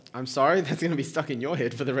I'm sorry, that's going to be stuck in your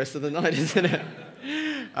head for the rest of the night, isn't it?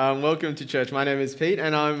 Welcome to church. My name is Pete,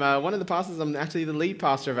 and I'm one of the pastors. I'm actually the lead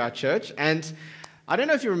pastor of our church. And I don't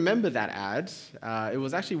know if you remember that ad. It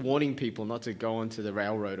was actually warning people not to go onto the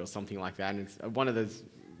railroad or something like that. And it's one of those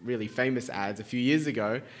really famous ads a few years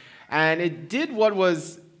ago. And it did what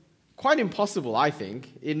was quite impossible, I think.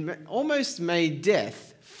 It almost made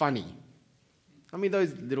death funny. I mean,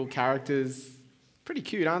 those little characters, pretty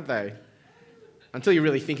cute, aren't they? Until you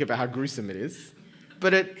really think about how gruesome it is.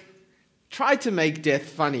 But it tried to make death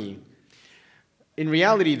funny. In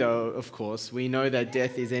reality, though, of course, we know that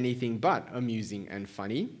death is anything but amusing and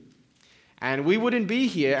funny. And we wouldn't be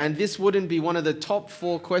here, and this wouldn't be one of the top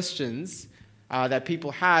 4 questions that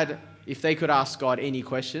people had if they could ask God any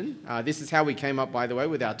question. This is how we came up, by the way,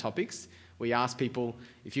 with our topics. We asked people,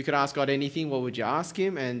 if you could ask God anything, what would you ask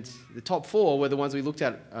him? And the top 4 were the ones we looked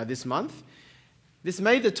at this month. This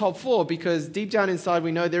made the top 4 because deep down inside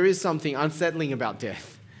we know there is something unsettling about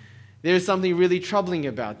death. There is something really troubling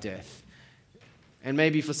about death. And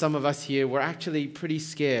maybe for some of us here, we're actually pretty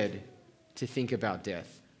scared to think about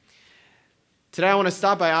death. Today I want to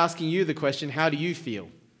start by asking you the question, how do you feel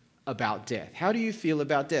about death? How do you feel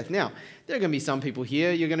about death? Now, there are going to be some people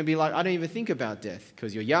here, you're going to be like, I don't even think about death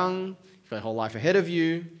because you're young, you've got a whole life ahead of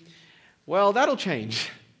you. Well, that'll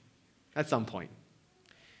change at some point.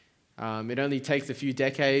 It only takes a few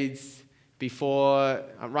decades before,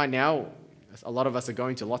 right now, a lot of us are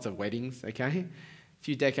going to lots of weddings, okay? A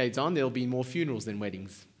few decades on, there'll be more funerals than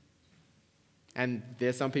weddings. And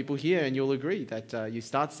there's some people here, and you'll agree, that you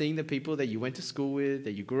start seeing the people that you went to school with,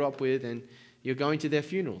 that you grew up with, and you're going to their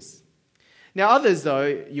funerals. Now, others,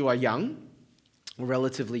 though, you are young, or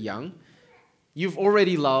relatively young. You've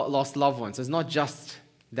already lost loved ones. It's not just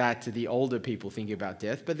that the older people think about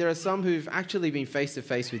death, but there are some who've actually been face to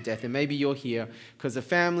face with death, and maybe you're here because a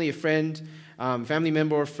family, a friend, family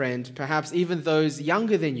member or friend, perhaps even those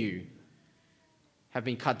younger than you, have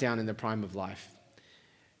been cut down in the prime of life.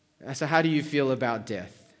 So how do you feel about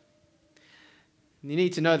death? You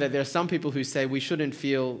need to know that there are some people who say we shouldn't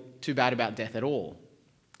feel too bad about death at all.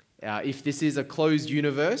 If this is a closed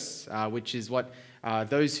universe, which is what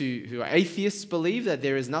those who are atheists believe, that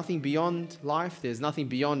there is nothing beyond life, there's nothing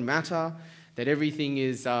beyond matter, that everything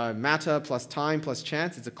is matter plus time plus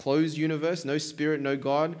chance. It's a closed universe, no spirit, no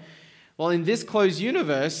God. Well, in this closed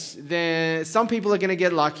universe, some people are going to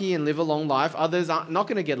get lucky and live a long life. Others are not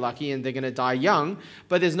going to get lucky and they're going to die young.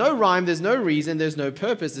 But there's no rhyme, there's no reason, there's no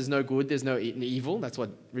purpose, there's no good, there's no evil. That's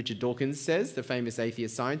what Richard Dawkins says, the famous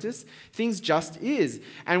atheist scientist. Things just is.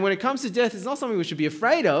 And when it comes to death, it's not something we should be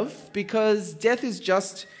afraid of because death is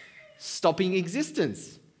just stopping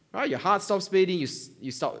existence. Right? Your heart stops beating,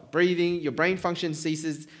 you stop breathing, your brain function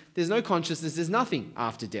ceases. There's no consciousness, there's nothing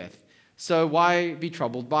after death. So why be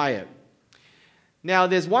troubled by it? Now,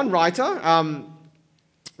 there's one writer, I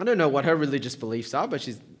don't know what her religious beliefs are, but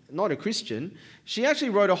she's not a Christian. She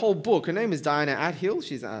actually wrote a whole book. Her name is Diana Athill.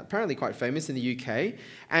 She's apparently quite famous in the UK.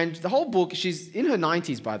 And the whole book, she's in her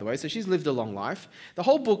 90s, by the way, so she's lived a long life. The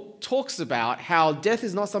whole book talks about how death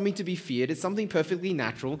is not something to be feared. It's something perfectly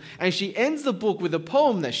natural. And she ends the book with a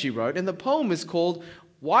poem that she wrote, and the poem is called,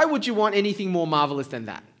 "Why Would You Want Anything More Marvelous Than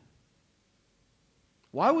That?"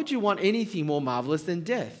 Why would you want anything more marvelous than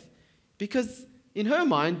death? Because in her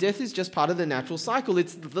mind, death is just part of the natural cycle.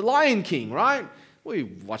 It's the Lion King, right? We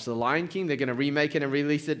watched the Lion King. They're going to remake it and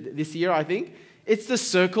release it this year, I think. It's the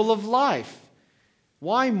circle of life.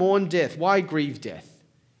 Why mourn death? Why grieve death?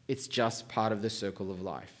 It's just part of the circle of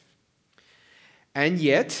life. And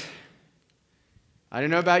yet, I don't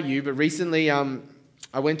know about you, but recently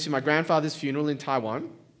I went to my grandfather's funeral in Taiwan.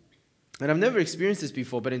 And I've never experienced this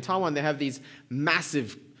before, but in Taiwan they have these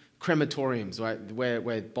massive crematoriums, right,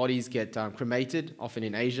 where bodies get cremated. Often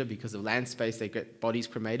in Asia, because of land space, they get bodies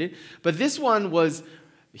cremated. But this one was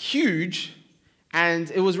huge,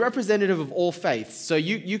 and it was representative of all faiths. So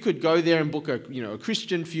you could go there and book a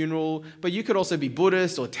Christian funeral, but you could also be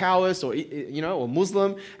Buddhist or Taoist or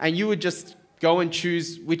Muslim, and you would just go and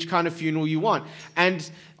choose which kind of funeral you want. And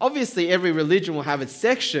obviously every religion will have its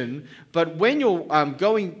section, but when you're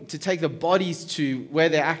going to take the bodies to where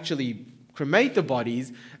they actually cremate the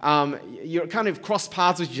bodies, you're kind of cross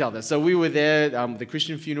paths with each other. So we were there, the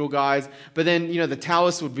Christian funeral guys, but then, the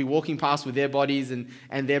Taoists would be walking past with their bodies and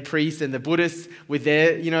their priests, and the Buddhists with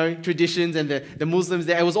their, traditions, and the Muslims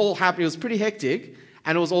there. It was all happening. It was pretty hectic,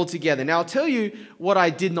 and it was all together. Now, I'll tell you what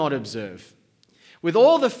I did not observe. With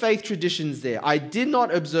all the faith traditions there, I did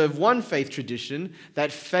not observe one faith tradition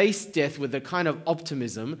that faced death with the kind of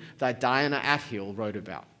optimism that Diana Athill wrote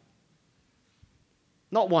about.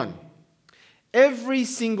 Not one. Every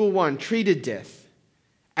single one treated death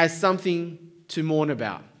as something to mourn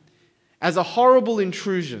about, as a horrible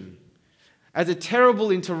intrusion, as a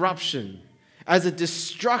terrible interruption, as a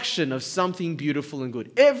destruction of something beautiful and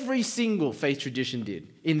good. Every single faith tradition did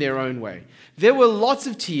in their own way. There were lots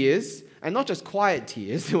of tears, and not just quiet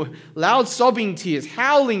tears. There were loud sobbing tears,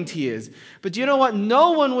 howling tears. But do you know what?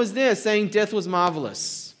 No one was there saying death was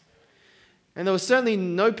marvelous. And there were certainly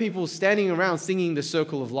no people standing around singing the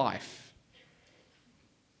circle of life.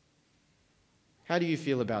 How do you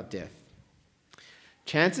feel about death?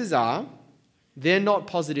 Chances are they're not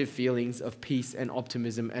positive feelings of peace and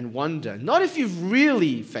optimism and wonder. Not if you've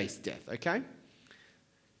really faced death, okay?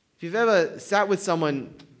 If you've ever sat with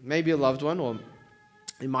someone, maybe a loved one, or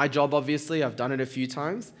in my job, obviously, I've done it a few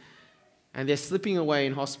times, and they're slipping away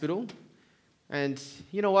in hospital, and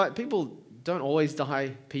you know what? People don't always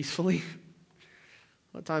die peacefully.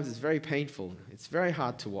 A lot of times it's very painful. It's very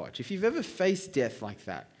hard to watch. If you've ever faced death like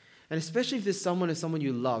that, and especially if there's someone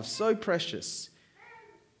you love, so precious,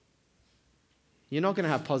 you're not going to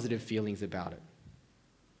have positive feelings about it.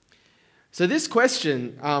 So this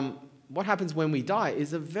question, what happens when we die,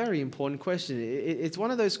 is a very important question. It's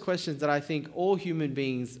one of those questions that I think all human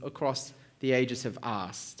beings across the ages have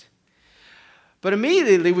asked. But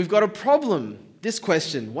immediately we've got a problem. This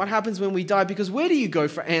question, what happens when we die? Because where do you go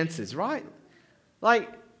for answers, right?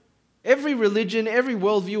 Like, every religion, every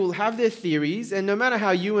worldview will have their theories, and no matter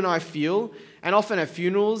how you and I feel, and often at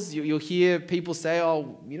funerals, you'll hear people say,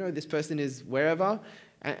 oh, you know, this person is wherever,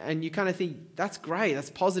 and you kind of think, that's great,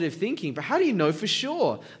 that's positive thinking, but how do you know for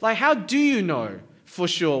sure? Like, how do you know for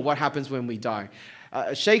sure what happens when we die?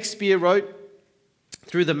 Shakespeare wrote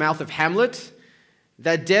through the mouth of Hamlet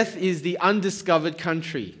that death is the undiscovered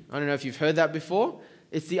country. I don't know if you've heard that before.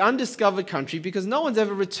 It's the undiscovered country because no one's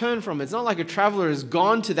ever returned from it. It's not like a traveler has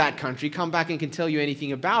gone to that country, come back and can tell you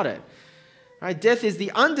anything about it. Right? Death is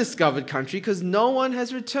the undiscovered country because no one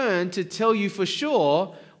has returned to tell you for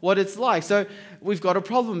sure what it's like. So we've got a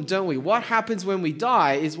problem, don't we? What happens when we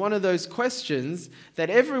die is one of those questions that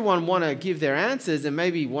everyone want to give their answers, and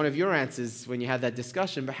maybe one of your answers when you have that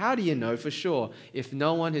discussion, but how do you know for sure if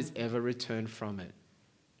no one has ever returned from it?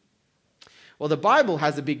 Well, the Bible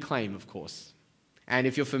has a big claim, of course. And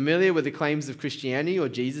if you're familiar with the claims of Christianity or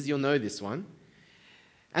Jesus, you'll know this one.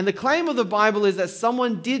 And the claim of the Bible is that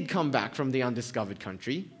someone did come back from the undiscovered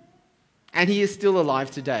country, and he is still alive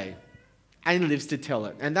today and lives to tell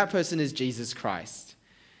it. And that person is Jesus Christ.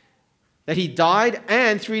 That he died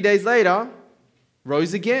and 3 days later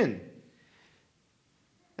rose again.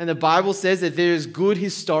 And the Bible says that there is good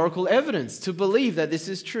historical evidence to believe that this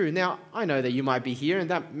is true. Now, I know that you might be here and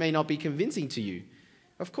that may not be convincing to you.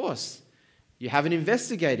 Of course. You haven't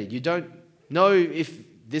investigated. You don't know if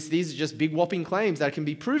these are just big whopping claims that can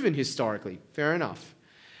be proven historically. Fair enough.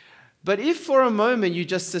 But if for a moment you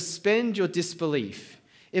just suspend your disbelief,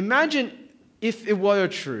 imagine if it were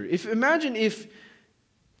true. Imagine if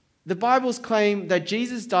the Bible's claim that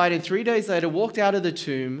Jesus died and 3 days later walked out of the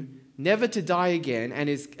tomb, never to die again, and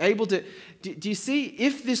is able to... Do you see,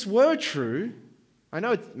 if this were true, I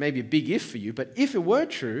know it's maybe a big if for you, but if it were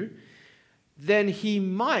true, then he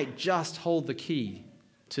might just hold the key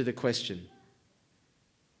to the question.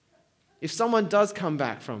 If someone does come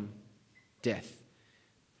back from death,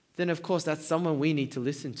 then of course that's someone we need to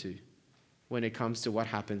listen to when it comes to what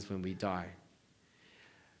happens when we die.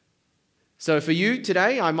 So for you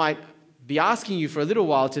today, I might be asking you for a little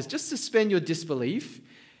while to just suspend your disbelief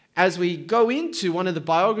as we go into one of the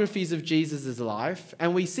biographies of Jesus' life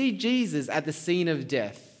and we see Jesus at the scene of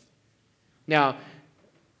death. Now,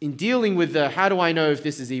 in dealing with the how do I know if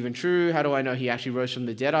this is even true, how do I know he actually rose from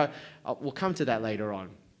the dead, we'll come to that later on,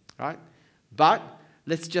 right? But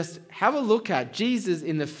let's just have a look at Jesus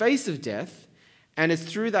in the face of death, and it's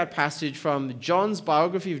through that passage from John's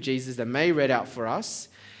biography of Jesus that May read out for us.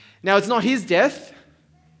 Now, it's not his death,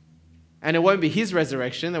 and it won't be his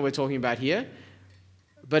resurrection that we're talking about here,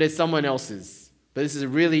 but it's someone else's. But this is a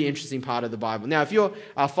really interesting part of the Bible. Now, if you're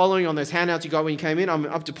following on those handouts you got when you came in, I'm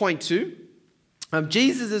up to point 2.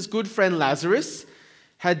 Jesus' good friend Lazarus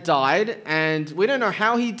had died, and we don't know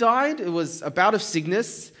how he died. It was a bout of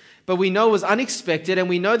sickness, but we know it was unexpected, and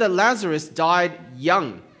we know that Lazarus died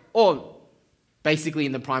young, or basically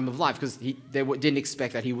in the prime of life, because they didn't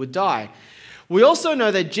expect that he would die. We also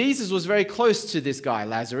know that Jesus was very close to this guy,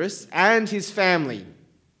 Lazarus, and his family.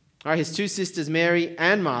 All right, his 2 sisters, Mary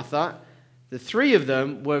and Martha, the 3 of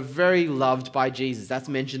them were very loved by Jesus. That's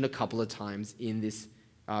mentioned a couple of times in this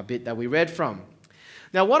bit that we read from.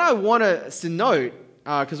 Now, what I want us to note,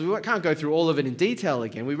 because we can't go through all of it in detail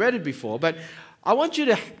again, we read it before, but I want you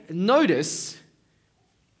to notice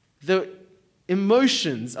the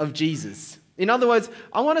emotions of Jesus. In other words,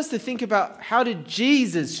 I want us to think about how did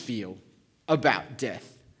Jesus feel about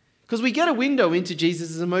death? Because we get a window into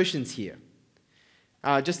Jesus' emotions here.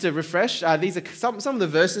 Just to refresh, these are some of the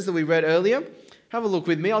verses that we read earlier. Have a look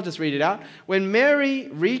with me. I'll just read it out. When Mary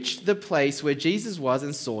reached the place where Jesus was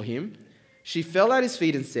and saw him, she fell at his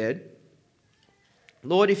feet and said,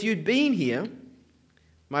 "Lord, if you'd been here,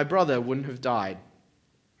 my brother wouldn't have died."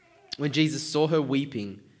 When Jesus saw her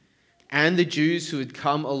weeping, and the Jews who had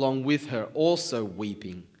come along with her also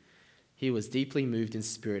weeping, he was deeply moved in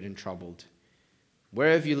spirit and troubled.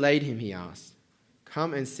 "Where have you laid him?" he asked.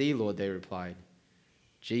 "Come and see, Lord," they replied.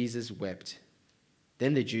 Jesus wept.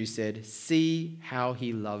 Then the Jews said, "See how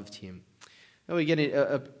he loved him." Now we get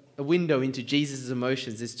a window into Jesus'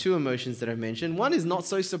 emotions. There's two emotions that I've mentioned. One is not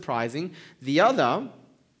so surprising. The other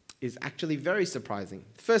is actually very surprising.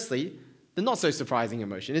 Firstly, the not so surprising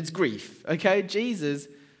emotion, it's grief. Okay, Jesus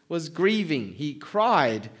was grieving. He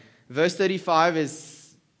cried. Verse 35 is,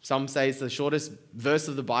 some say it's the shortest verse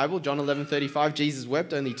of the Bible. John 11:35, Jesus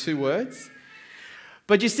wept, only 2 words.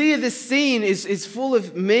 But you see, this scene is full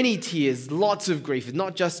of many tears, lots of grief. It's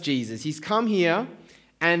not just Jesus. He's come here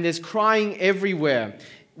and there's crying everywhere.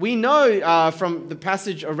 We know from the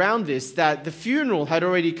passage around this that the funeral had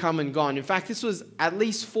already come and gone. In fact, this was at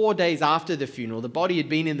least 4 days after the funeral. The body had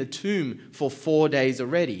been in the tomb for 4 days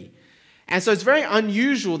already. And so it's very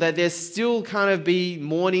unusual that there's still kind of be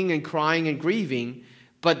mourning and crying and grieving,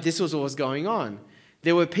 but this was what was going on.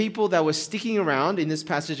 There were people that were sticking around, in this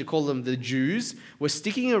passage I call them the Jews, were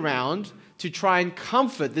sticking around to try and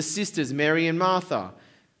comfort the sisters, Mary and Martha.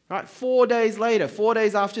 Right? 4 days later, 4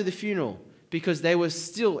 days after the funeral, because they were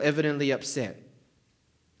still evidently upset.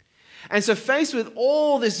 And so faced with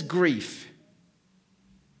all this grief,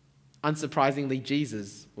 unsurprisingly,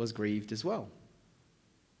 Jesus was grieved as well.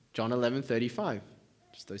 John 11:35,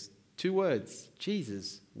 just those 2 words,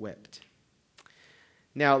 Jesus wept.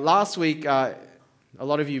 Now, last week, a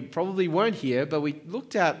lot of you probably weren't here, but we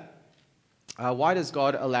looked at why does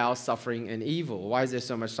God allow suffering and evil? Why is there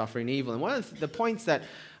so much suffering and evil? And one of the points that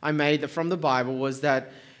I made from the Bible was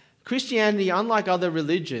that Christianity, unlike other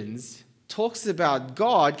religions, talks about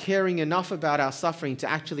God caring enough about our suffering to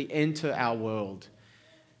actually enter our world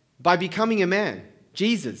by becoming a man.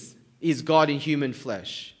 Jesus is God in human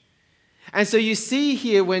flesh. And so you see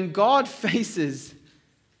here when God faces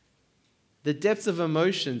the depths of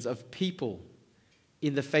emotions of people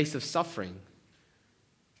in the face of suffering,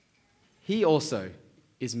 he also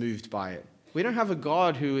is moved by it. We don't have a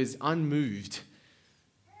God who is unmoved.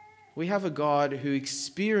 We have a God who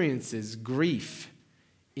experiences grief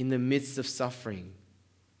in the midst of suffering.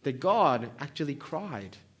 That God actually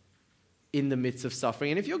cried in the midst of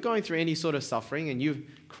suffering. And if you're going through any sort of suffering and you've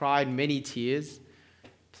cried many tears,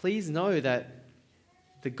 please know that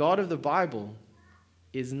the God of the Bible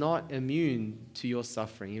is not immune to your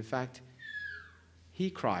suffering. In fact, he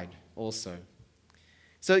cried also.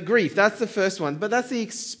 So grief, that's the first one, but that's the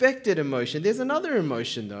expected emotion. There's another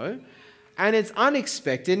emotion though, and it's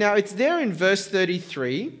unexpected. Now it's there in verse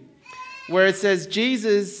 33, where it says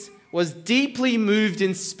Jesus was deeply moved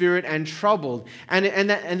in spirit and troubled. And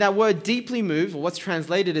that word deeply moved, or what's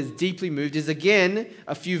translated as deeply moved, is again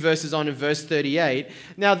a few verses on in verse 38.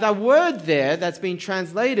 Now that word there that's been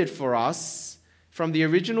translated for us from the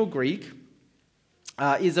original Greek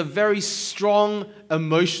is a very strong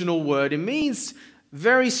emotional word. It means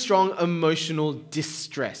very strong emotional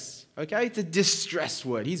distress. Okay, it's a distress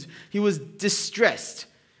word. He was distressed.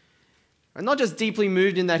 And not just deeply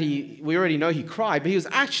moved in that we already know he cried, but he was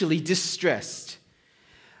actually distressed.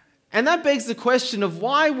 And that begs the question of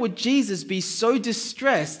why would Jesus be so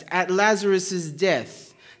distressed at Lazarus'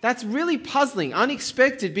 death? That's really puzzling,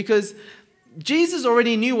 unexpected, because Jesus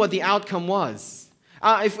already knew what the outcome was.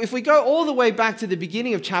 If we go all the way back to the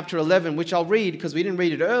beginning of chapter 11, which I'll read because we didn't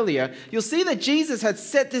read it earlier, you'll see that Jesus had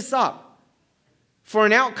set this up for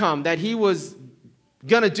an outcome that he was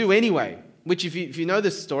going to do anyway. Which, if you know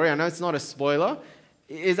this story, I know it's not a spoiler,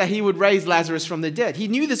 is that he would raise Lazarus from the dead. He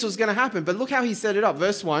knew this was going to happen, but look how he set it up.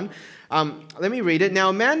 Verse 1, let me read it. Now,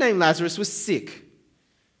 a man named Lazarus was sick.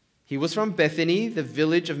 He was from Bethany, the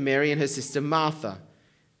village of Mary and her sister Martha.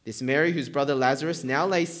 This Mary, whose brother Lazarus now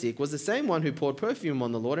lay sick, was the same one who poured perfume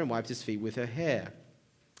on the Lord and wiped his feet with her hair.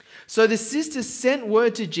 So the sisters sent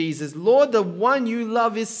word to Jesus, "Lord, the one you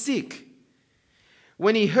love is sick."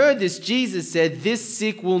 When he heard this, Jesus said, "This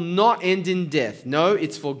sick will not end in death. No,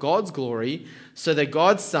 it's for God's glory, so that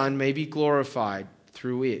God's Son may be glorified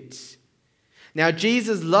through it." Now,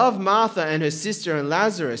 Jesus loved Martha and her sister and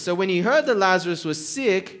Lazarus. So when he heard that Lazarus was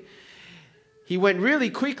sick, he went really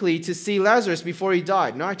quickly to see Lazarus before he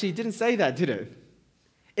died. No, actually, he didn't say that, did it?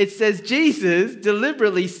 It says Jesus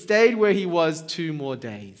deliberately stayed where he was 2 more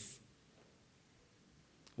days.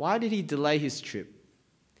 Why did he delay his trip?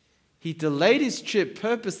 He delayed his trip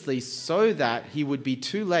purposely so that he would be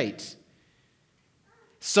too late,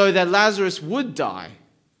 so that Lazarus would die,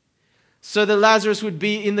 so that Lazarus would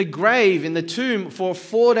be in the grave, in the tomb for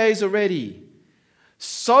 4 days already,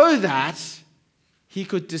 so that he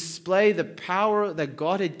could display the power that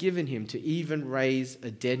God had given him to even raise a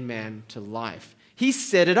dead man to life. He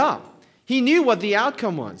set it up. He knew what the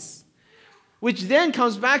outcome was. Which then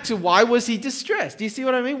comes back to, why was he distressed? Do you see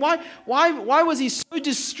what I mean? Why was he so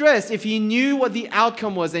distressed if he knew what the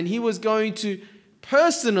outcome was and he was going to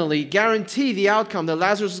personally guarantee the outcome that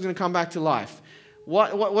Lazarus was going to come back to life?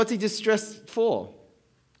 What's he distressed for?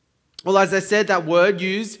 Well, as I said, that word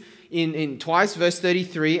used in twice, verse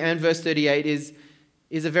 33 and verse 38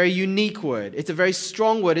 is a very unique word. It's a very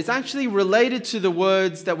strong word. It's actually related to the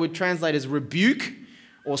words that would translate as rebuke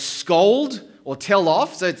or scold or tell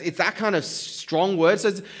off. So it's that kind of strong word.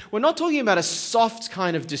 So we're not talking about a soft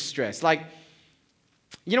kind of distress. Like,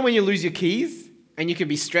 you know when you lose your keys and you can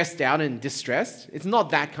be stressed out and distressed? It's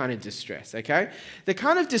not that kind of distress, okay? The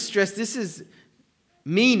kind of distress this is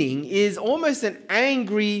meaning is almost an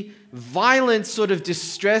angry, violent sort of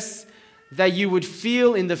distress that you would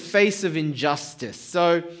feel in the face of injustice.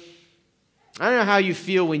 So I don't know how you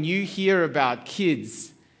feel when you hear about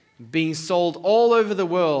kids being sold all over the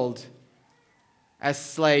world as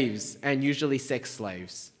slaves, and usually sex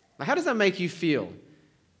slaves. Now, how does that make you feel?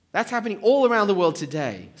 That's happening all around the world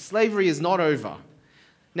today. Slavery is not over.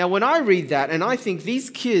 Now, when I read that and I think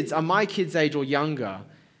these kids are my kids' age or younger,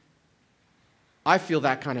 I feel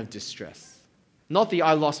that kind of distress. Not the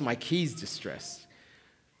I lost my keys distress,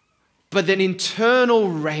 but an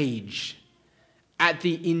internal rage at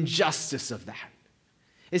the injustice of that.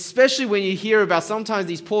 Especially when you hear about sometimes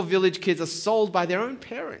these poor village kids are sold by their own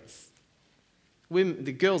parents. Women,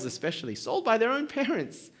 the girls especially, sold by their own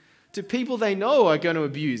parents to people they know are going to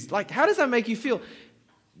abuse. Like, how does that make you feel?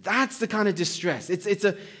 That's the kind of distress. It's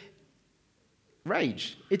a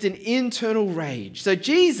rage. It's an internal rage. So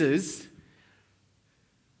Jesus,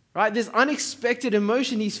 right, this unexpected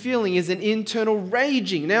emotion he's feeling is an internal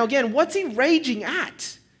raging. Now again, what's he raging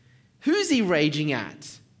at? Who's he raging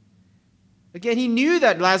at? Again, he knew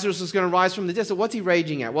that Lazarus was going to rise from the dead, so what's he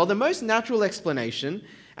raging at? Well, the most natural explanation,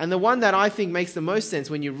 and the one that I think makes the most sense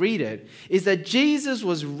when you read it, is that Jesus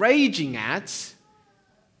was raging at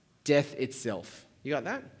death itself. You got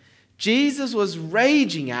that? Jesus was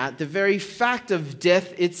raging at the very fact of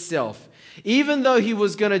death itself. Even though he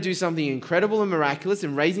was going to do something incredible and miraculous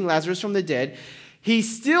in raising Lazarus from the dead, he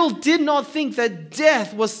still did not think that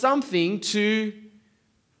death was something to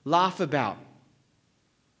laugh about,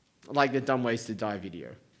 like the Dumb Ways to Die video,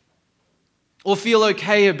 or feel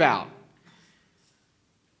okay about,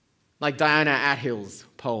 like Diana Athill's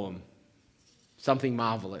poem, Something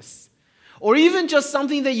Marvelous, or even just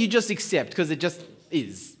something that you just accept because it just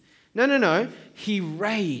is. No. He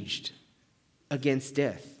raged against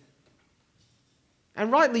death.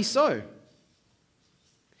 And rightly so.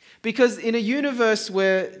 Because in a universe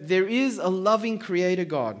where there is a loving creator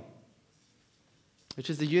God, which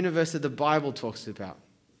is the universe that the Bible talks about,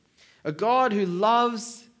 a God who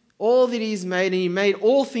loves all that he's made, and he made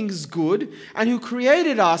all things good, and who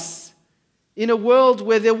created us in a world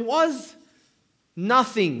where there was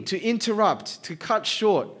nothing to interrupt, to cut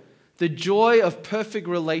short the joy of perfect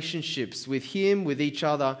relationships with him, with each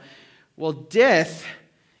other. Well, death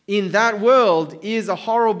in that world is a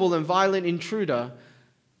horrible and violent intruder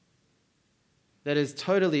that is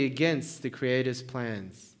totally against the Creator's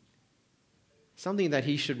plans. Something that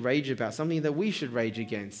he should rage about, something that we should rage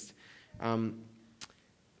against.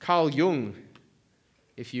 Carl Jung,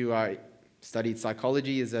 if you studied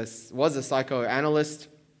psychology, was a psychoanalyst,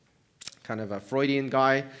 kind of a Freudian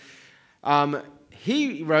guy.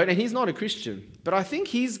 He wrote, and he's not a Christian, but I think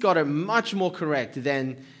he's got it much more correct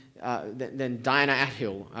than Diana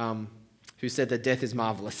Athill, who said that death is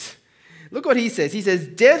marvelous. Look what he says. He says,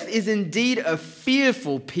 "Death is indeed a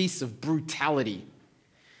fearful piece of brutality.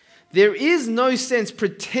 There is no sense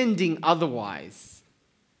pretending otherwise.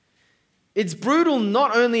 It's brutal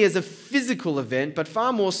not only as a physical event, but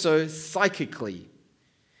far more so psychically.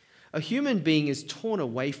 A human being is torn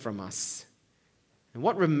away from us, and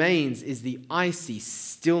what remains is the icy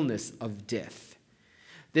stillness of death.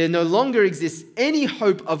 There no longer exists any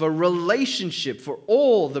hope of a relationship, for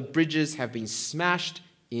all the bridges have been smashed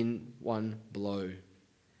in one blow."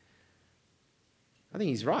 I think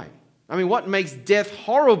he's right. I mean, what makes death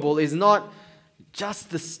horrible is not just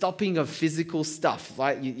the stopping of physical stuff.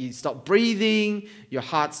 Like you stop breathing, your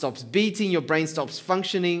heart stops beating, your brain stops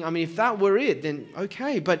functioning. I mean, if that were it, then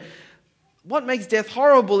okay. But what makes death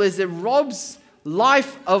horrible is it robs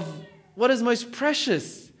life of what is most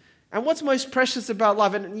precious, And what's most precious about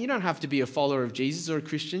life? And you don't have to be a follower of Jesus or a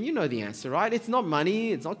Christian. You know the answer, right? It's not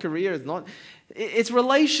money. It's not career. It's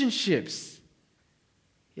relationships.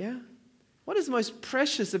 Yeah? What is most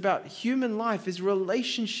precious about human life is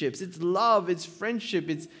relationships. It's love. It's friendship.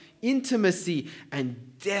 It's intimacy.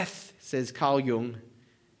 And death, says Carl Jung,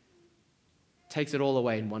 takes it all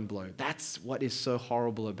away in one blow. That's what is so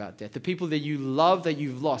horrible about death. The people that you love that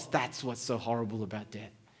you've lost, that's what's so horrible about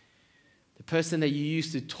death. The person that you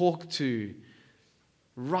used to talk to,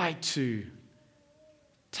 write to,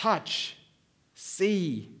 touch,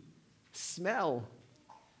 see, smell.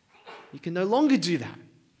 You can no longer do that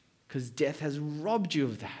because death has robbed you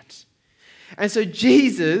of that. And so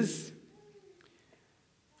Jesus,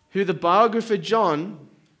 who the biographer John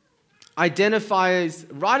identifies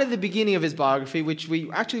right at the beginning of his biography, which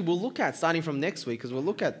we actually will look at starting from next week, because we'll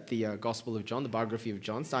look at the Gospel of John, the biography of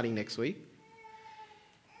John, starting next week.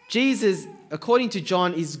 Jesus, according to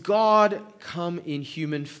John, is God come in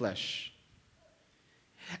human flesh.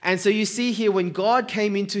 And so you see here, when God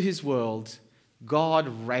came into his world, God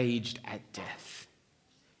raged at death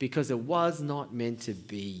because it was not meant to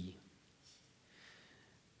be.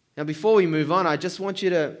 Now, before we move on, I just want you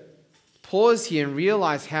to pause here and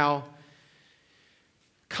realize how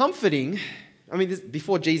comforting,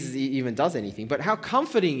 before Jesus even does anything, but how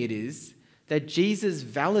comforting it is that Jesus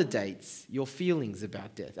validates your feelings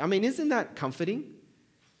about death. Isn't that comforting?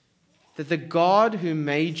 That the God who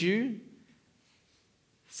made you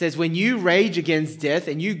says when you rage against death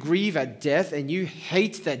and you grieve at death and you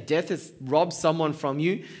hate that death has robbed someone from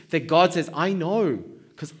you, that God says, I know,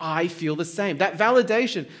 because I feel the same. That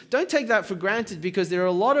validation, don't take that for granted, because there are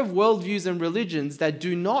a lot of worldviews and religions that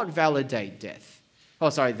do not validate death.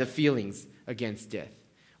 The feelings against death.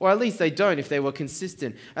 Or at least they don't if they were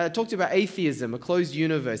consistent. I talked about atheism, a closed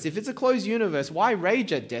universe. If it's a closed universe, why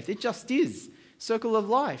rage at death? It just is. Circle of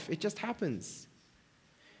life. It just happens.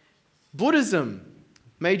 Buddhism,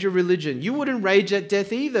 major religion. You wouldn't rage at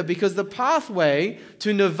death either, because the pathway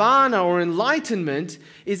to nirvana or enlightenment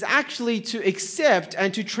is actually to accept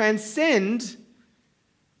and to transcend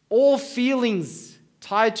all feelings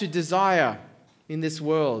tied to desire in this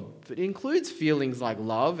world. It includes feelings like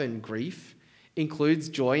love and grief, includes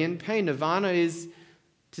joy and pain. Nirvana is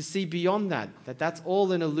to see beyond that's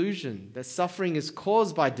all an illusion, that suffering is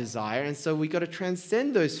caused by desire, and so we got to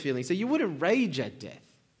transcend those feelings. So you wouldn't rage at death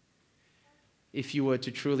if you were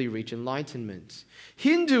to truly reach enlightenment.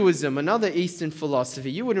 Hinduism, another Eastern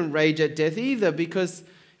philosophy, you wouldn't rage at death either, because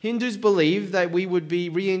Hindus believe that we would be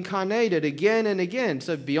reincarnated again and again.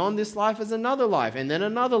 So beyond this life is another life, and then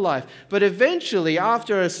another life. But eventually,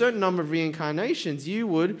 after a certain number of reincarnations, you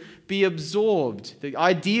would be absorbed. The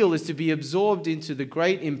ideal is to be absorbed into the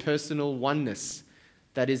great impersonal oneness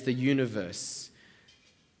that is the universe.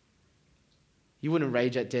 You wouldn't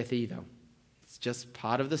rage at death either. It's just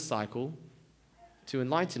part of the cycle to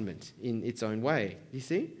enlightenment in its own way. You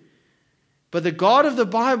see? But the God of the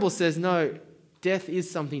Bible says, no, death is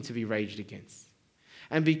something to be raged against.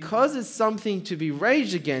 And because it's something to be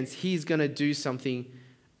raged against, he's going to do something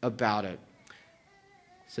about it.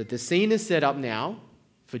 So the scene is set up now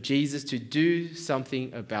for Jesus to do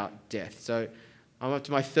something about death. So I'm up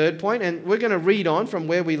to my third point, and we're going to read on from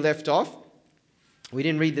where we left off. We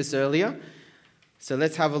didn't read this earlier. So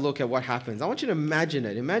let's have a look at what happens. I want you to imagine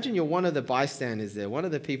it. Imagine you're one of the bystanders there, one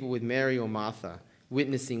of the people with Mary or Martha,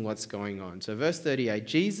 witnessing what's going on. So verse 38,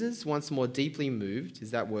 Jesus, once more deeply moved,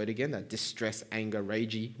 is that word again, that distress, anger,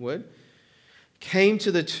 ragey word, came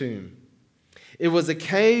to the tomb. It was a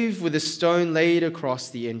cave with a stone laid across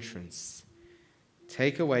the entrance.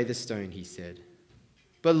 Take away the stone, he said.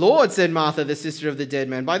 But Lord, said Martha, the sister of the dead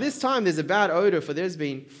man, by this time there's a bad odor, for there's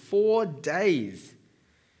been 4 days.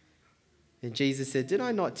 And Jesus said, did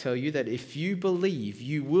I not tell you that if you believe,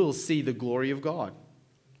 you will see the glory of God?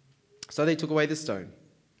 So they took away the stone.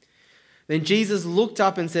 Then Jesus looked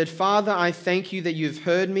up and said, Father, I thank you that you've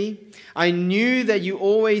heard me. I knew that you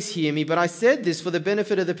always hear me, but I said this for the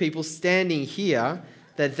benefit of the people standing here,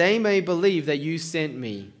 that they may believe that you sent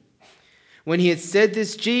me. When he had said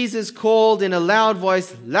this, Jesus called in a loud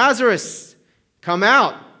voice, Lazarus, come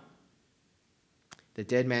out. The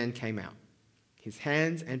dead man came out, his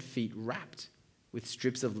hands and feet wrapped with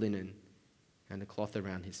strips of linen and a cloth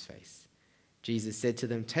around his face. Jesus said to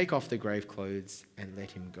them, take off the grave clothes and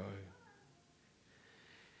let him go.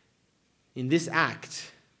 In this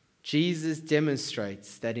act, Jesus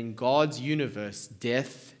demonstrates that in God's universe,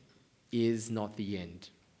 death is not the end.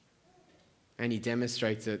 And he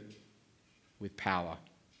demonstrates it with power.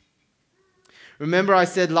 Remember, I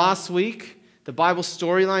said last week, the Bible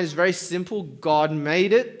storyline is very simple. God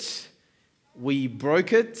made it. We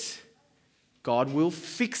broke it. God will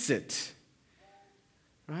fix it.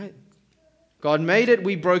 Right? God made it,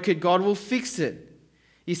 we broke it, God will fix it.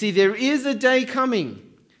 You see, there is a day coming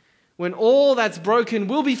when all that's broken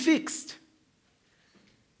will be fixed.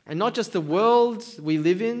 And not just the world we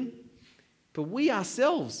live in, but we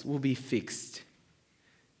ourselves will be fixed.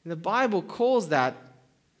 And the Bible calls that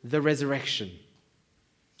the resurrection.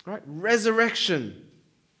 Right? Resurrection.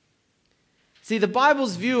 See, the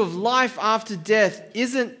Bible's view of life after death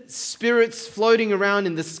isn't spirits floating around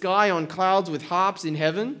in the sky on clouds with harps in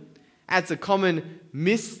heaven. That's a common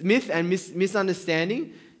myth and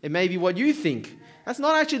misunderstanding. It may be what you think. That's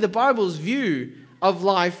not actually the Bible's view of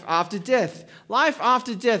life after death. Life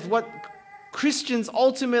after death, what Christians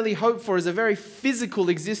ultimately hope for, is a very physical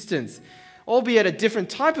existence, albeit a different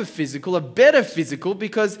type of physical, a better physical,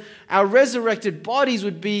 because our resurrected bodies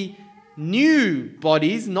would be new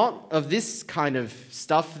bodies, not of this kind of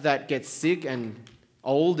stuff that gets sick and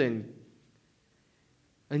old, and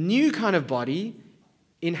a new kind of body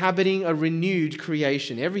inhabiting a renewed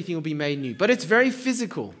creation. Everything will be made new. But it's very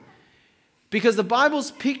physical, because the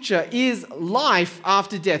Bible's picture is life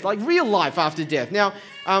after death, like real life after death. Now,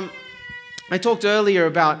 I talked earlier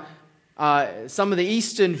about some of the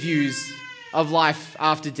Eastern views of life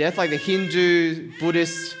after death, like the Hindu,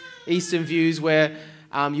 Buddhist, Eastern views, where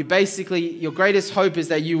your greatest hope is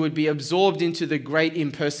that you would be absorbed into the great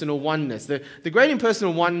impersonal oneness. The great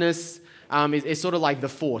impersonal oneness is sort of like the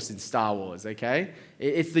Force in Star Wars, okay?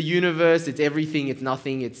 It's the universe, it's everything, it's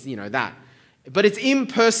nothing, it's, that. But it's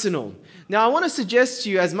impersonal. Now, I want to suggest to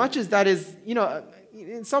you, as much as that is,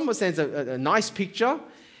 in some sense, a nice picture,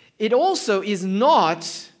 it also is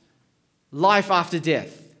not life after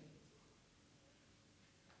death.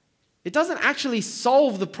 It doesn't actually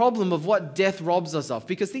solve the problem of what death robs us of.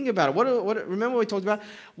 Because think about it. Remember what we talked about?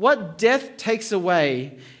 What death takes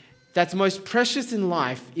away that's most precious in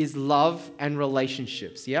life is love and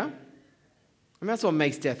relationships, yeah? That's what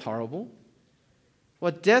makes death horrible.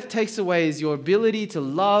 What death takes away is your ability to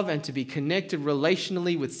love and to be connected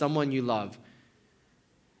relationally with someone you love.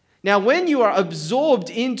 Now, when you are absorbed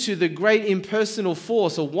into the great impersonal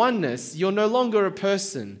force or oneness, you're no longer a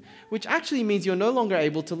person, which actually means you're no longer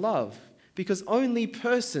able to love, because only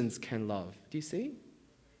persons can love. Do you see?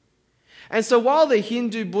 And so while the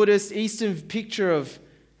Hindu, Buddhist, Eastern picture of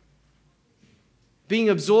being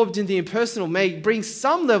absorbed in the impersonal may bring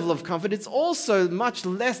some level of comfort, it's also much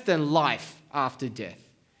less than life after death.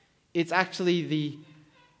 It's actually the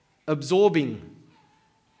absorbing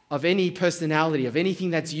of any personality, of anything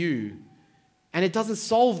that's you. And it doesn't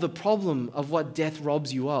solve the problem of what death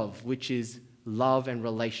robs you of, which is love and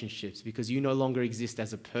relationships, because you no longer exist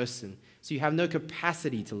as a person. So you have no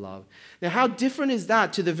capacity to love. Now, how different is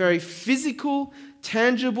that to the very physical,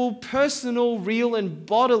 tangible, personal, real, and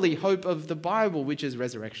bodily hope of the Bible, which is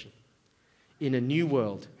resurrection in a new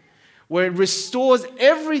world, where it restores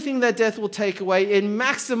everything that death will take away. It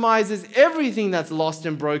maximizes everything that's lost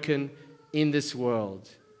and broken in this world.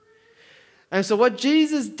 And so what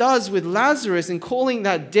Jesus does with Lazarus in calling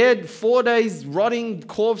that dead, 4 days rotting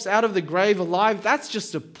corpse out of the grave alive, that's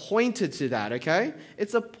just a pointer to that, okay?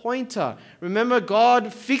 It's a pointer. Remember,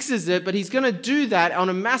 God fixes it, but he's going to do that on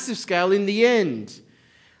a massive scale in the end.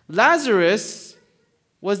 Lazarus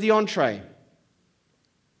was the entree.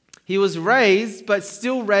 He was raised, but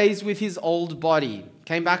still raised with his old body.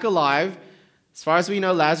 Came back alive. As far as we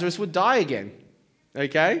know, Lazarus would die again,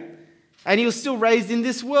 okay? And he was still raised in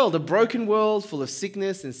this world, a broken world full of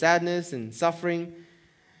sickness and sadness and suffering,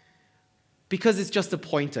 because it's just a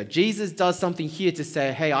pointer. Jesus does something here to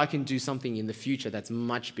say, hey, I can do something in the future that's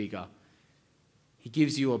much bigger. He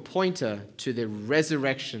gives you a pointer to the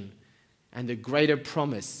resurrection and the greater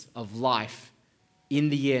promise of life in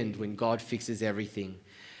the end when God fixes everything.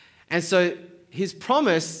 And so his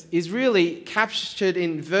promise is really captured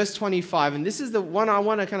in verse 25, and this is the one I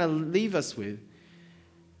want to kind of leave us with.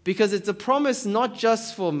 Because it's a promise not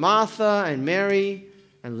just for Martha and Mary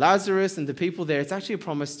and Lazarus and the people there. It's actually a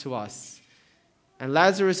promise to us. And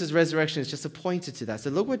Lazarus' resurrection is just a pointer to that. So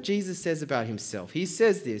look what Jesus says about himself. He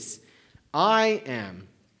says this, I am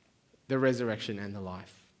the resurrection and the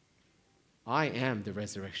life. I am the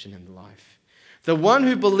resurrection and the life. The one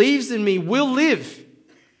who believes in me will live,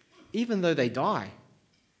 even though they die.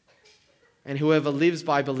 And whoever lives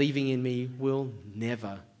by believing in me will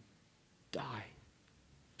never die.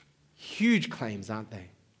 Huge claims, aren't they?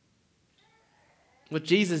 What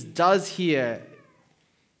Jesus does here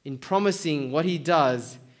in promising what he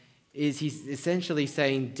does is he's essentially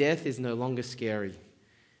saying death is no longer scary.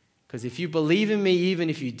 Because if you believe in me, even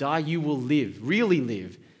if you die, you will live, really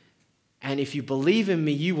live. And if you believe in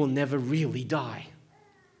me, you will never really die.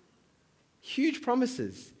 Huge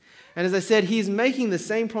promises. And as I said, he is making the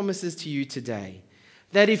same promises to you today.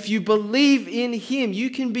 That if you believe in him, you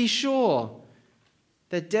can be sure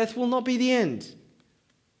that death will not be the end.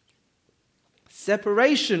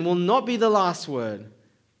 Separation will not be the last word.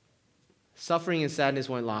 Suffering and sadness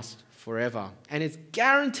won't last forever. And it's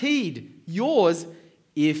guaranteed yours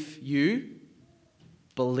if you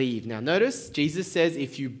believe. Now notice, Jesus says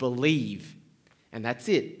if you believe. And that's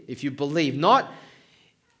it. If you believe. Not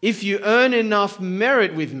if you earn enough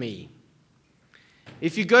merit with me.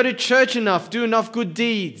 If you go to church enough, do enough good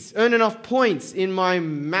deeds, earn enough points in my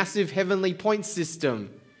massive heavenly point system.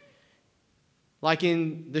 Like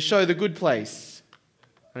in the show The Good Place.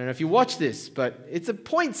 I don't know if you watch this, but it's a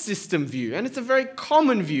point system view, and it's a very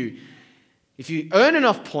common view. If you earn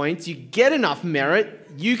enough points, you get enough merit,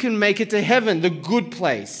 you can make it to heaven, the good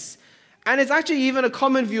place. And it's actually even a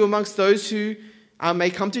common view amongst those who may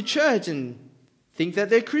come to church and think that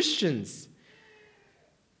they're Christians.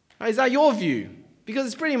 Is that your view? Because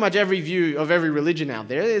it's pretty much every view of every religion out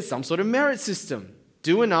there. There's some sort of merit system.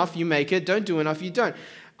 Do enough, you make it. Don't do enough, you don't.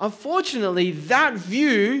 Unfortunately, that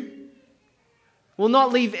view will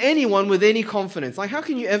not leave anyone with any confidence. Like, how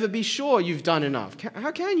can you ever be sure you've done enough?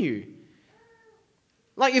 How can you?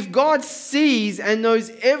 Like, if God sees and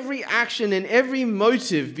knows every action and every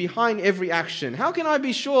motive behind every action, how can I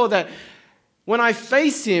be sure that when I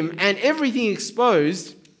face him and everything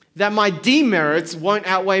exposed, that my demerits won't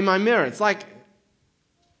outweigh my merits? Like,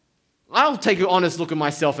 I'll take an honest look at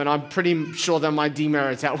myself and I'm pretty sure that my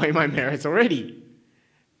demerits outweigh my merits already.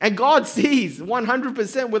 And God sees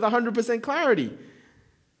 100% with 100% clarity.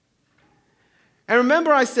 And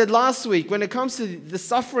remember I said last week, when it comes to the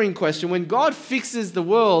suffering question, when God fixes the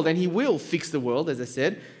world, and he will fix the world, as I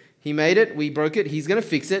said, he made it, we broke it, he's going to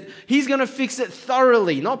fix it. He's going to fix it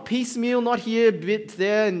thoroughly, not piecemeal, not here, a bit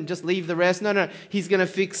there, and just leave the rest. No. He's going to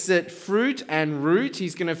fix it fruit and root.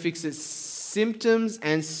 He's going to fix it symptoms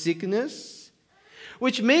and sickness,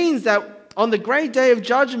 which means that on the great day of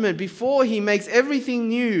judgment, before he makes everything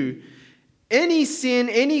new, any sin,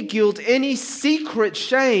 any guilt, any secret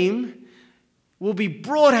shame will be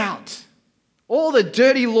brought out. All the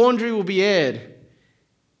dirty laundry will be aired.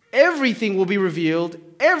 Everything will be revealed.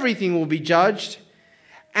 Everything will be judged.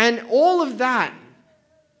 And all of that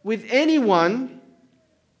with anyone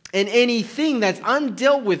and anything that's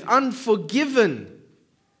undealt with, unforgiven,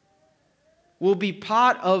 will be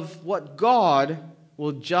part of what God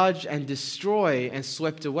will judge and destroy and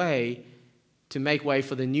swept away to make way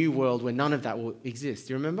for the new world where none of that will exist.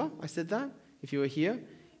 Do you remember I said that? If you were here?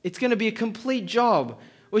 It's going to be a complete job,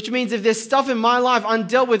 which means if there's stuff in my life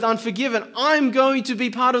undealt with, unforgiven, I'm going to be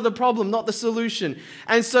part of the problem, not the solution.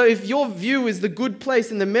 And so if your view is the good place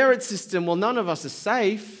in the merit system, well, none of us are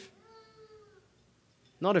safe.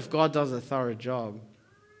 Not if God does a thorough job.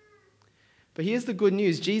 But here's the good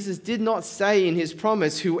news. Jesus did not say in his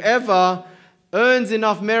promise, whoever earns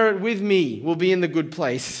enough merit with me will be in the good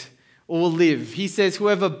place or will live. He says,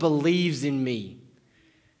 whoever believes in me.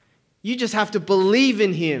 You just have to believe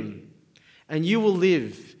in him and you will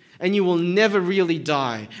live and you will never really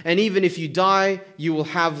die. And even if you die, you will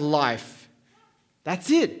have life. That's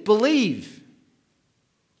it. Believe.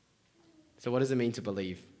 So what does it mean to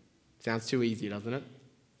believe? Sounds too easy, doesn't it?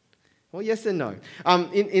 Well, yes and no.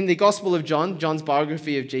 In the Gospel of John, John's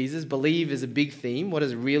biography of Jesus, believe is a big theme. What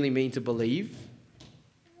does it really mean to believe?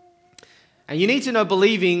 And you need to know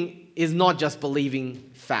believing is not just believing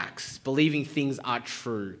facts. Believing things are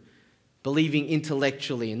true. Believing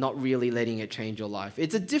intellectually and not really letting it change your life.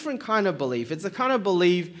 It's a different kind of belief. It's a kind of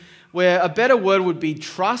belief where a better word would be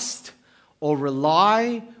trust or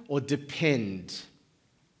rely or depend.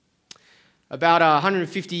 About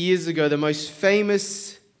 150 years ago, the most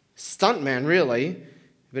famous stuntman, really,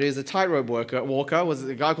 but he was a tightrope walker, was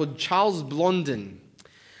a guy called Charles Blondin.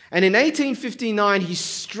 And in 1859, he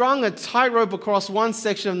strung a tightrope across one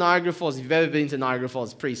section of Niagara Falls. If you've ever been to Niagara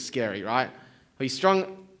Falls, it's pretty scary, right? He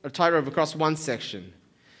strung a tightrope across one section.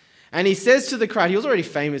 And he says to the crowd, he was already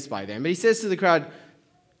famous by then, but he says to the crowd,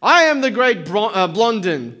 I am the great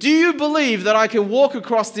Blondin. Do you believe that I can walk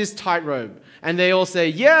across this tightrope? And they all say,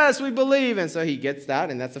 yes, we believe. And so he gets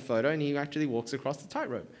that, and that's a photo, and he actually walks across the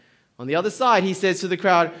tightrope. On the other side, he says to the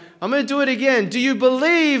crowd, I'm going to do it again. Do you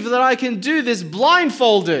believe that I can do this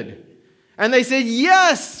blindfolded? And they said,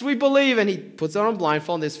 yes, we believe. And he puts it on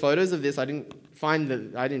blindfold. There's photos of this. I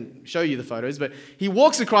didn't show you the photos, but he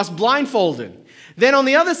walks across blindfolded. Then on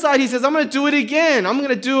the other side, he says, I'm going to do it again. I'm going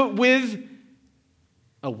to do it with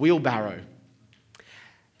a wheelbarrow.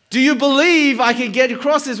 Do you believe I can get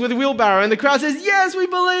across this with a wheelbarrow? And the crowd says, yes, we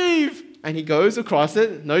believe. And he goes across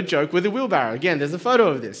it, no joke, with a wheelbarrow. Again, there's a photo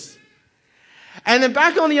of this. And then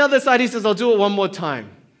back on the other side, he says, I'll do it one more time.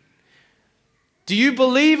 Do you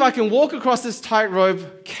believe I can walk across this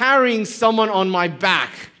tightrope carrying someone on my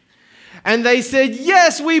back? And they said,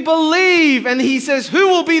 yes, we believe. And he says, who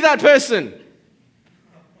will be that person?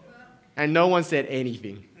 And no one said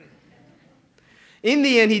anything. In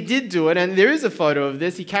the end, he did do it, and there is a photo of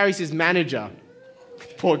this. He carries his manager.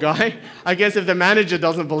 Poor guy. I guess if the manager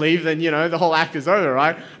doesn't believe, then, the whole act is over,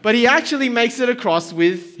 right? But he actually makes it across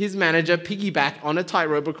with his manager, piggyback on a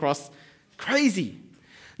tightrope across. Crazy.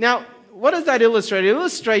 Now, what does that illustrate? It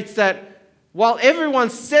illustrates that while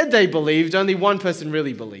everyone said they believed, only one person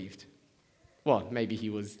really believed. Well, maybe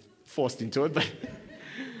he was forced into it, but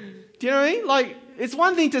do you know what I mean? Like, it's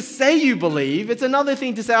one thing to say you believe. It's another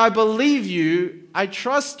thing to say, I believe you, I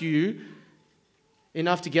trust you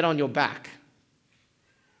enough to get on your back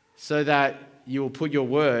so that you will put your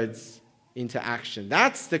words into action.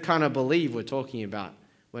 That's the kind of belief we're talking about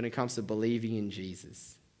when it comes to believing in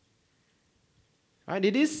Jesus. Right?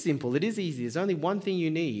 It is simple. It is easy. There's only one thing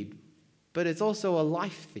you need, but it's also a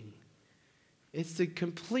life thing. It's to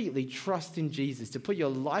completely trust in Jesus, to put your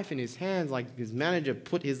life in his hands like his manager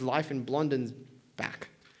put his life in Blondin's back.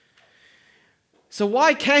 So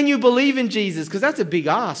why can you believe in Jesus? Because that's a big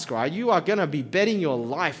ask, right? You are going to be betting your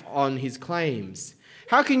life on his claims.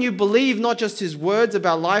 How can you believe not just his words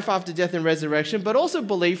about life after death and resurrection, but also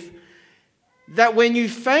belief that when you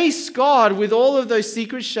face God with all of those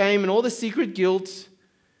secret shame and all the secret guilt,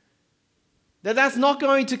 that's not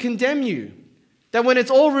going to condemn you? That when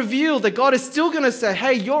it's all revealed, that God is still going to say,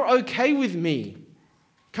 hey, you're okay with me.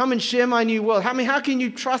 Come and share my new world. How can you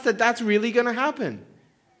trust that that's really going to happen?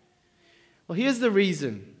 Well, here's the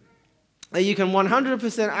reason. That you can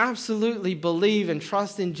 100% absolutely believe and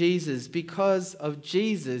trust in Jesus because of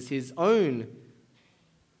Jesus, his own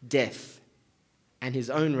death and his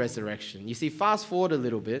own resurrection. You see, fast forward a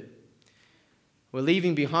little bit. We're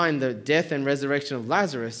leaving behind the death and resurrection of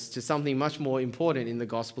Lazarus to something much more important in the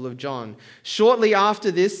Gospel of John. Shortly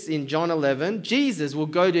after this, in John 11, Jesus will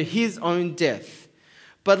go to his own death.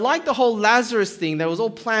 But like the whole Lazarus thing that was all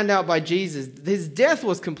planned out by Jesus, his death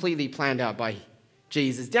was completely planned out by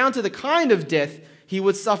Jesus, down to the kind of death he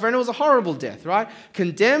would suffer. And it was a horrible death, right?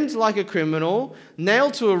 Condemned like a criminal,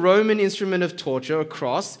 nailed to a Roman instrument of torture, a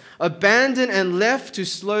cross, abandoned and left to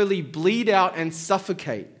slowly bleed out and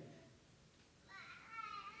suffocate.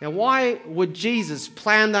 Now, why would Jesus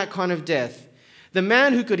plan that kind of death? The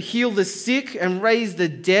man who could heal the sick and raise the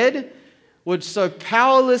dead would so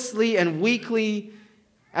powerlessly and weakly,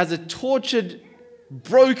 as a tortured,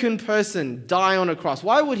 broken person, die on a cross.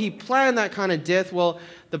 Why would he plan that kind of death? Well,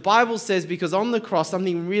 the Bible says because on the cross,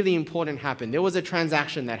 something really important happened. There was a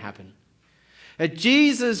transaction that happened. That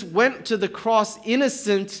Jesus went to the cross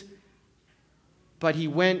innocent, but he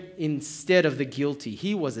went instead of the guilty.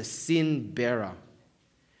 He was a sin bearer.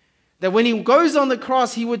 That when he goes on the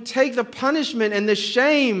cross, he would take the punishment and the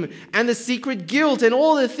shame and the secret guilt and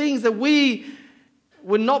all the things that we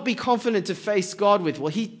would not be confident to face God with.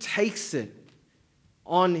 Well, he takes it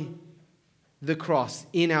on the cross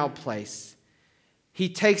in our place. He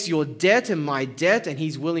takes your debt and my debt, and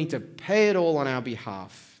he's willing to pay it all on our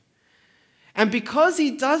behalf. And because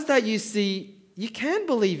he does that, you see, you can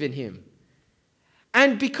believe in him.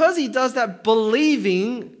 And because he does that,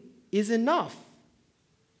 believing is enough.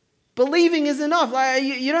 Believing is enough. Like,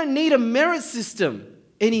 you don't need a merit system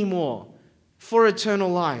anymore for eternal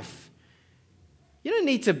life. You don't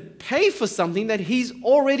need to pay for something that he's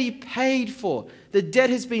already paid for. The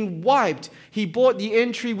debt has been wiped. He bought the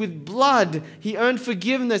entry with blood. He earned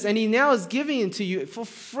forgiveness, and he now is giving it to you for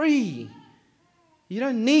free. You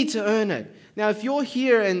don't need to earn it. Now, if you're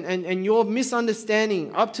here and your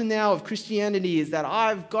misunderstanding up to now of Christianity is that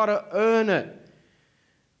I've got to earn it,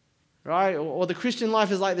 right? Or the Christian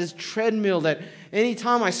life is like this treadmill that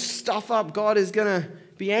anytime I stuff up, God is going to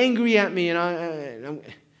be angry at me. And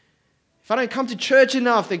if I don't come to church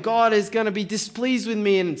enough, that God is going to be displeased with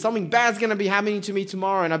me and something bad's going to be happening to me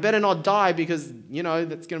tomorrow. And I better not die because,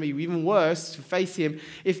 that's going to be even worse to face him.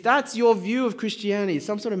 If that's your view of Christianity,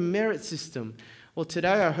 some sort of merit system, well, today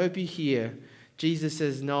I hope you hear Jesus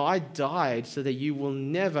says, no, I died so that you will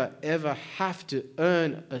never, ever have to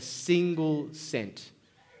earn a single cent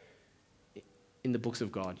in the books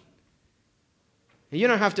of God. And you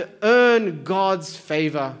don't have to earn God's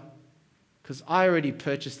favor because I already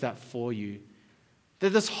purchased that for you. That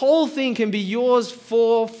this whole thing can be yours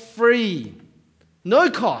for free. No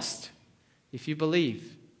cost. If you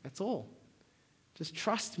believe. That's all. Just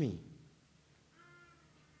trust me.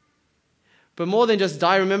 But more than just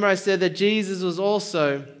die, remember I said that Jesus was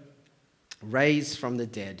also raised from the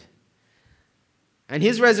dead. And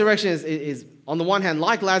his resurrection is on the one hand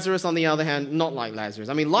like Lazarus, on the other hand not like Lazarus.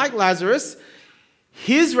 I mean, like Lazarus,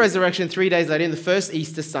 His resurrection 3 days later, in the first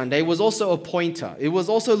Easter Sunday, was also a pointer. It was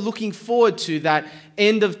also looking forward to that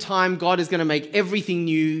end of time. God is going to make everything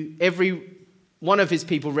new, every one of his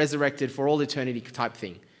people resurrected for all eternity type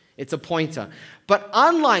thing. It's a pointer. But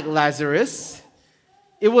unlike Lazarus,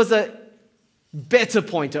 it was a better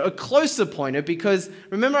pointer, a closer pointer, because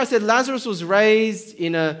remember I said Lazarus was raised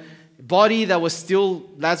in a body that was still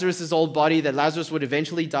Lazarus' old body, that Lazarus would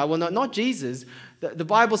eventually die. Well, not Jesus. The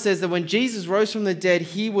Bible says that when Jesus rose from the dead,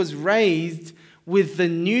 he was raised with the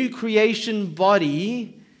new creation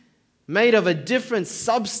body made of a different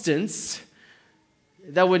substance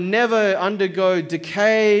that would never undergo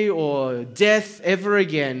decay or death ever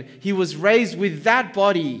again. He was raised with that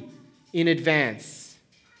body in advance,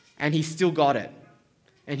 and he still got it,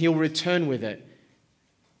 and he'll return with it.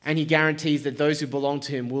 And he guarantees that those who belong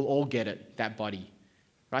to him will all get it, that body.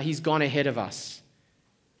 Right? He's gone ahead of us.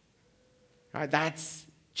 Right? That's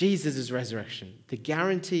Jesus' resurrection. The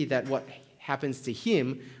guarantee that what happens to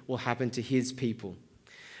him will happen to his people.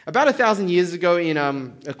 About 1,000 years ago, in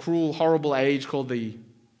a cruel, horrible age called the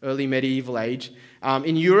early medieval age,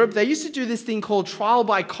 in Europe, they used to do this thing called trial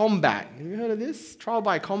by combat. Have you heard of this? Trial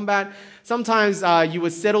by combat. Sometimes you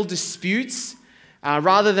would settle disputes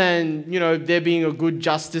rather than, there being a good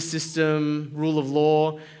justice system, rule of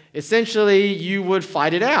law. Essentially, you would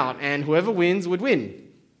fight it out, and whoever wins would win.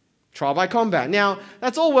 Trial by combat. Now,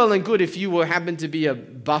 that's all well and good if you happened to be a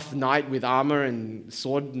buff knight with armor and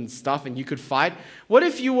sword and stuff and you could fight. What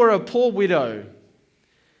if you were a poor widow,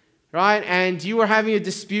 right? And you were having a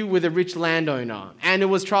dispute with a rich landowner and it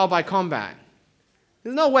was trial by combat.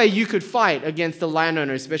 There's no way you could fight against the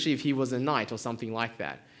landowner, especially if he was a knight or something like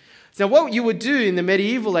that. So what you would do in the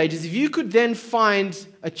medieval age is if you could then find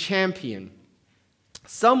a champion,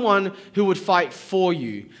 someone who would fight for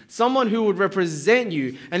you, someone who would represent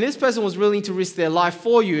you, and this person was willing to risk their life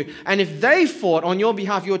for you, and if they fought on your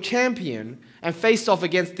behalf, your champion, and faced off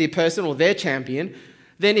against the person or their champion,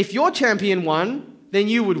 then if your champion won, then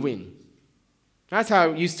you would win. That's how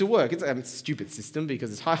it used to work. It's a stupid system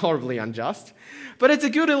because it's horribly unjust, but it's a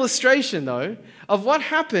good illustration, though, of what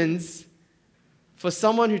happens for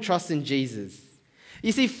someone who trusts in Jesus.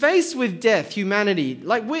 You see, faced with death, humanity,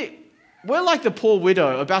 we're like the poor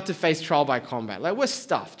widow about to face trial by combat. We're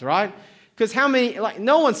stuffed, right? Because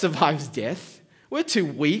no one survives death. We're too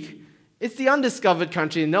weak. It's the undiscovered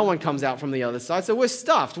country and no one comes out from the other side. So we're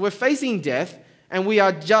stuffed. We're facing death and we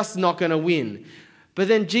are just not going to win. But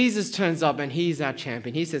then Jesus turns up and he's our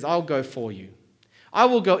champion. He says, I'll go for you. I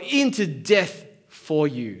will go into death for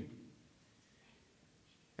you.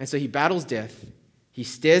 And so he battles death. He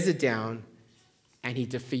stares it down and he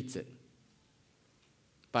defeats it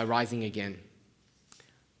by rising again.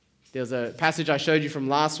 There's a passage I showed you from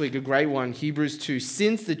last week, a great one, Hebrews 2.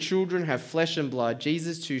 Since the children have flesh and blood,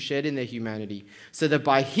 Jesus too shared in their humanity, so that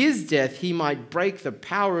by his death he might break the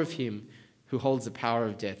power of him who holds the power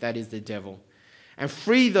of death, that is the devil, and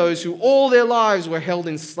free those who all their lives were held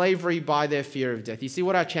in slavery by their fear of death. You see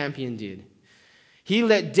what our champion did? He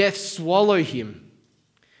let death swallow him.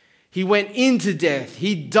 He went into death.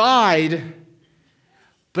 He died,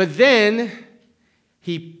 but then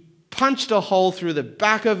he punched a hole through the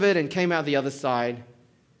back of it and came out the other side,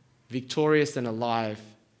 victorious and alive,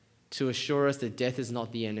 to assure us that death is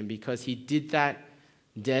not the end. And because he did that,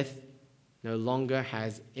 death no longer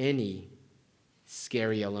has any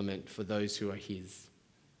scary element for those who are his.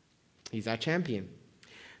 He's our champion.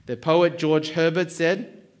 The poet George Herbert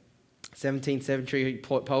said, 17th century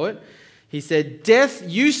poet, he said, death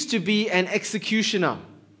used to be an executioner.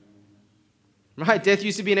 Right? Death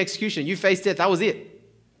used to be an executioner. You faced death, that was it.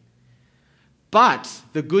 But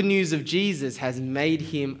the good news of Jesus has made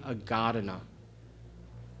him a gardener.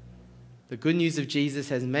 The good news of Jesus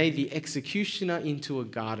has made the executioner into a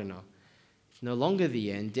gardener. It's no longer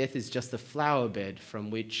the end. Death is just a flower bed from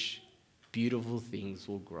which beautiful things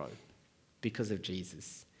will grow because of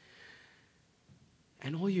Jesus.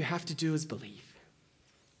 And all you have to do is believe.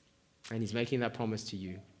 And he's making that promise to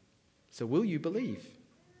you. So will you believe?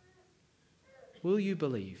 Will you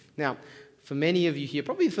believe? Now, for many of you here,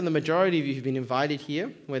 probably for the majority of you who've been invited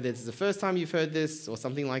here, whether it's the first time you've heard this or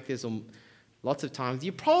something like this or lots of times,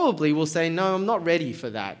 you probably will say, no, I'm not ready for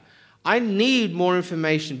that. I need more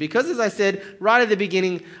information because, as I said right at the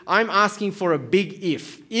beginning, I'm asking for a big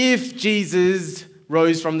if. If Jesus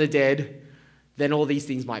rose from the dead, then all these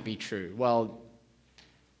things might be true. Well,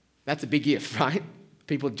 that's a big if, right?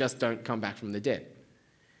 People just don't come back from the dead.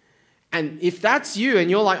 And if that's you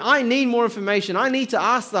and you're like, I need more information, I need to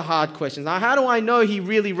ask the hard questions. Now, how do I know he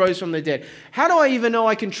really rose from the dead? How do I even know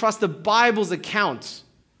I can trust the Bible's account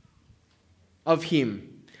of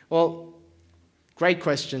him? Well, great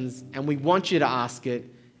questions, and we want you to ask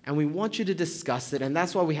it, and we want you to discuss it, and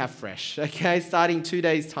that's why we have Fresh, okay? Starting 2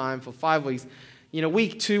 days' time for 5 weeks.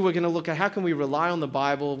 Week 2, we're going to look at how can we rely on the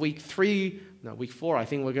Bible. Week 4, I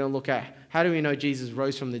think we're going to look at how do we know Jesus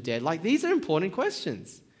rose from the dead. These are important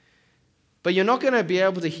questions. But you're not going to be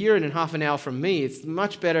able to hear it in half an hour from me. It's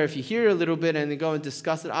much better if you hear it a little bit and then go and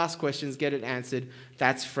discuss it, ask questions, get it answered.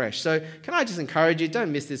 That's Fresh. So can I just encourage you,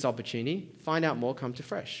 don't miss this opportunity. Find out more, come to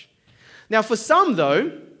Fresh. Now for some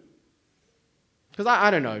though, because I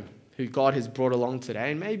don't know who God has brought along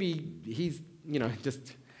today, and maybe he's,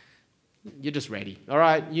 you're just ready, all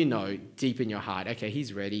right? Deep in your heart, okay,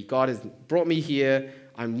 he's ready. God has brought me here.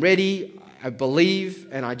 I'm ready. I believe,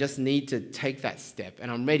 and I just need to take that step, and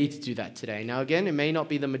I'm ready to do that today. Now, again, it may not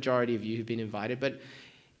be the majority of you who've been invited, but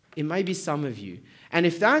it may be some of you. And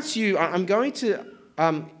if that's you, I'm going to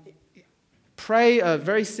pray a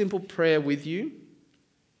very simple prayer with you.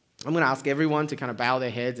 I'm going to ask everyone to kind of bow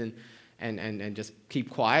their heads and just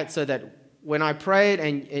keep quiet so that when I pray it,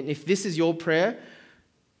 and if this is your prayer,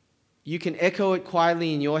 you can echo it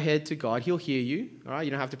quietly in your head to God. He'll hear you. All right?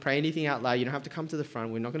 You don't have to pray anything out loud. You don't have to come to the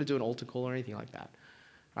front. We're not going to do an altar call or anything like that.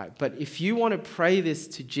 All right? But if you want to pray this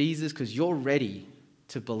to Jesus because you're ready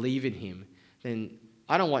to believe in him, then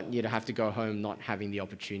I don't want you to have to go home not having the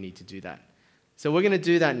opportunity to do that. So we're going to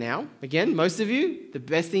do that now. Again, most of you, the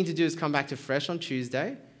best thing to do is come back to Fresh on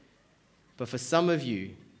Tuesday. But for some of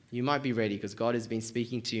you, you might be ready because God has been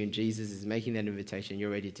speaking to you and Jesus is making that invitation. You're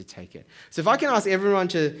ready to take it. So if I can ask everyone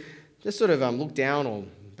to just sort of look down or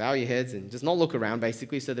bow your heads and just not look around,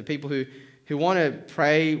 basically, so the people who want to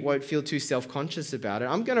pray won't feel too self-conscious about it.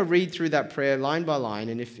 I'm going to read through that prayer line by line,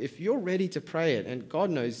 and if you're ready to pray it, and God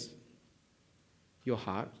knows your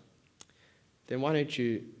heart, then why don't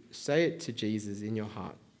you say it to Jesus in your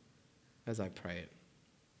heart as I pray it.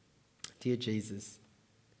 Dear Jesus,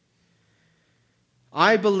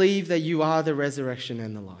 I believe that you are the resurrection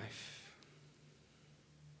and the life.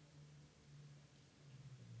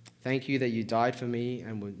 Thank you that you died for me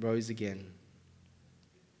and rose again.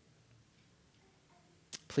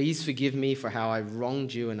 Please forgive me for how I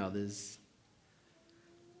wronged you and others.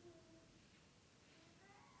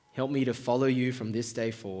 Help me to follow you from this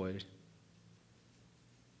day forward.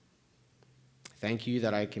 Thank you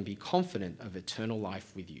that I can be confident of eternal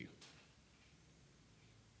life with you.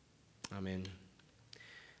 Amen.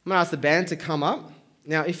 I'm going to ask the band to come up.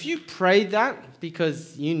 Now, if you prayed that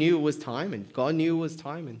because you knew it was time and God knew it was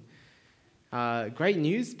time, and great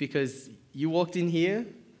news, because you walked in here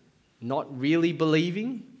not really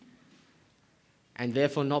believing and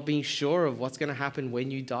therefore not being sure of what's going to happen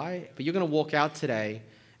when you die. But you're going to walk out today,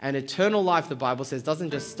 and eternal life, the Bible says, doesn't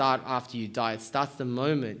just start after you die. It starts the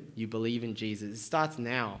moment you believe in Jesus. It starts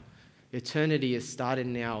now. Eternity has started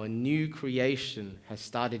now. A new creation has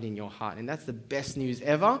started in your heart. And that's the best news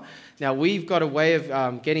ever. Now, we've got a way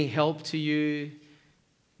of getting help to you,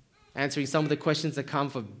 answering some of the questions that come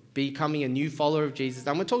for becoming a new follower of Jesus.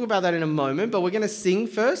 I'm going to talk about that in a moment, but we're going to sing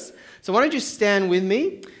first. So why don't you stand with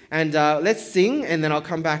me, and let's sing, and then I'll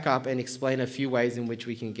come back up and explain a few ways in which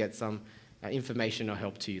we can get some information or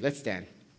help to you. Let's stand.